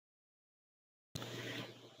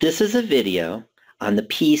This is a video on the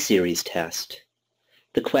p-series test.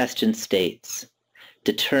 The question states,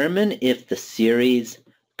 determine if the series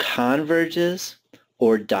converges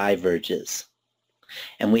or diverges.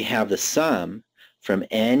 And we have the sum from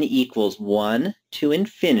n equals 1 to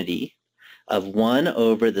infinity of 1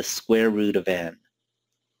 over the square root of n.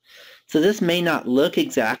 So this may not look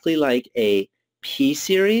exactly like a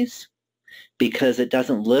p-series because it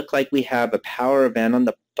doesn't look like we have a power of n on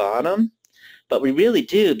the bottom, but we really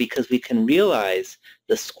do because we can realize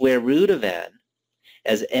the square root of n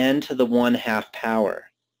as n to the 1/2 power.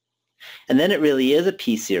 And then it really is a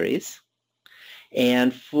p-series.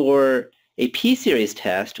 And for a p-series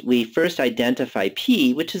test, we first identify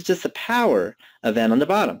p, which is just the power of n on the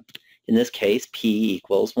bottom. In this case, p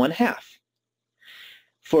equals 1/2.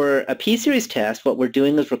 For a p-series test, what we're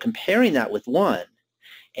doing is we're comparing that with 1.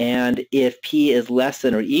 And if p is less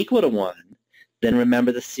than or equal to 1, then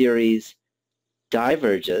remember the series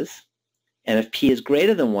diverges. And if p is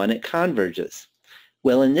greater than 1, it converges.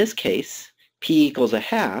 Well, in this case, p equals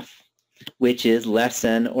 1/2, which is less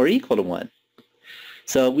than or equal to 1.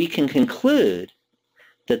 So we can conclude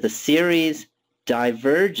that the series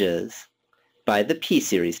diverges by the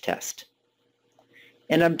p-series test.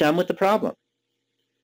 And I'm done with the problem.